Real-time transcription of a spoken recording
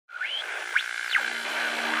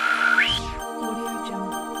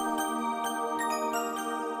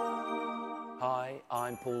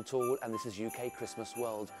Paul Toole and this is UK Christmas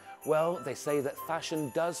World. Well, they say that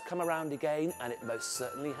fashion does come around again, and it most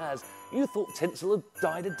certainly has. You thought tinsel had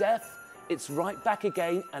died a death? It's right back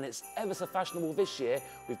again, and it's ever so fashionable this year.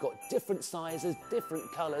 We've got different sizes,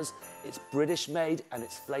 different colours. It's British made and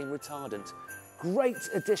it's flame retardant. Great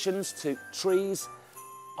additions to trees,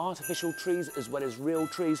 artificial trees as well as real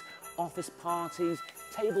trees, office parties,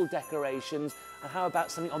 table decorations, and how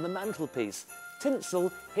about something on the mantelpiece?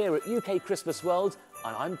 Tinsel here at UK Christmas World,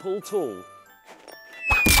 and I'm Paul Toole.